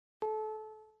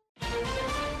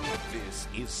This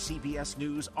is CBS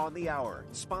News on the Hour,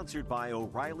 sponsored by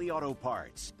O'Reilly Auto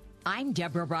Parts. I'm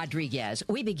Deborah Rodriguez.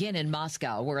 We begin in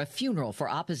Moscow, where a funeral for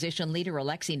opposition leader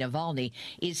Alexei Navalny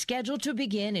is scheduled to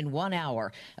begin in 1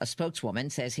 hour. A spokeswoman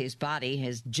says his body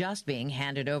is just being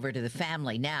handed over to the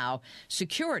family now.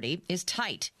 Security is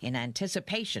tight in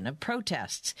anticipation of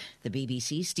protests. The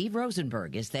BBC's Steve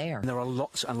Rosenberg is there. There are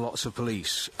lots and lots of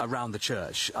police around the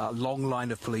church. A long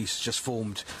line of police just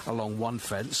formed along one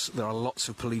fence. There are lots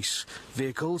of police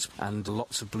vehicles and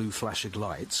lots of blue flashing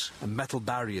lights and metal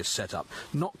barriers set up.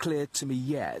 Not clear to me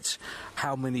yet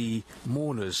how many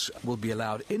mourners will be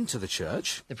allowed into the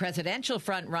church. The presidential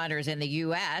frontrunners in the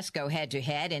U.S. go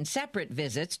head-to-head in separate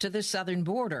visits to the southern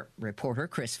border. Reporter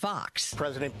Chris Fox.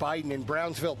 President Biden in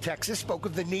Brownsville, Texas, spoke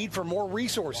of the need for more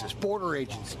resources, border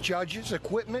agents, judges,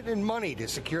 equipment, and money to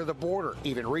secure the border,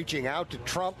 even reaching out to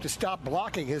Trump to stop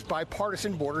blocking his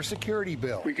bipartisan border security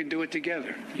bill. We can do it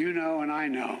together. You know and I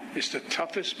know. It's the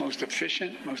toughest, most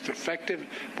efficient, most effective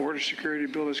border security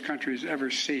bill this country has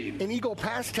ever seen. In Eagle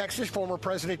Pass, Texas, former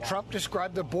President Trump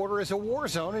described the border as a war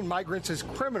zone and migrants as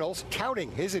criminals,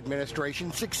 touting his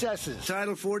administration's successes.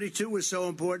 Title 42 was so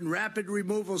important, rapid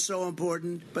removal so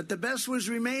important, but the best was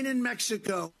remain in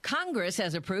Mexico. Congress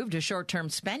has approved a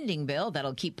short-term spending bill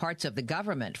that'll keep parts of the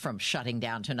government from shutting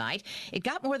down tonight. It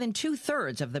got more than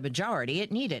two-thirds of the majority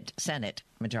it needed. Senate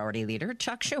Majority Leader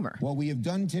Chuck Schumer. What we have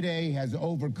done today has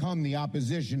overcome the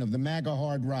opposition of the MAGA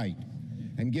hard right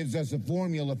and gives us a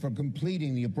formula for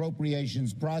completing the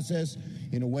appropriations process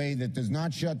in a way that does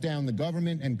not shut down the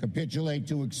government and capitulate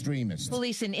to extremists.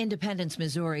 Police in Independence,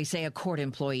 Missouri say a court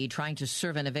employee trying to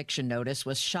serve an eviction notice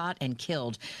was shot and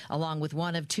killed, along with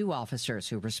one of two officers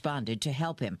who responded to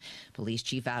help him. Police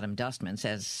Chief Adam Dustman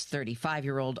says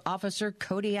 35-year-old Officer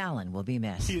Cody Allen will be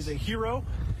missed. He is a hero,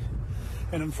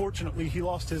 and unfortunately, he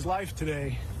lost his life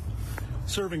today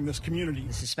serving this community.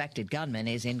 The suspected gunman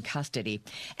is in custody.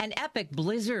 An epic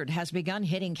blizzard has begun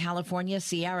hitting California,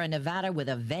 Sierra Nevada with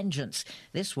a vengeance.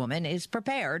 This woman is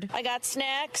prepared. I got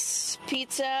snacks,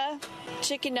 pizza,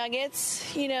 chicken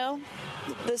nuggets,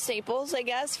 the staples, I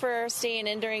guess, for staying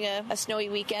in during a snowy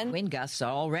weekend. Wind gusts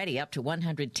are already up to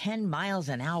 110 miles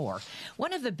an hour.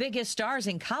 One of the biggest stars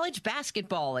in college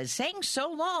basketball is saying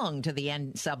so long to the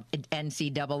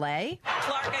NCAA.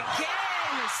 Clark again!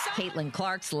 Caitlin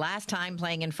Clark's last time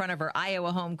playing in front of her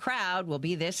Iowa home crowd will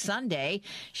be this Sunday.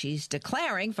 She's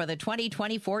declaring for the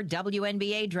 2024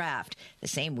 WNBA draft. The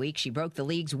same week, she broke the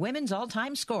league's women's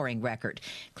all-time scoring record.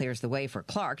 Clears the way for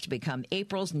Clark to become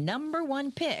April's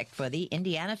 #1 pick for the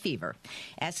Indiana Fever.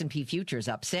 S&P Futures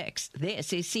up 6.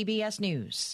 This is CBS News.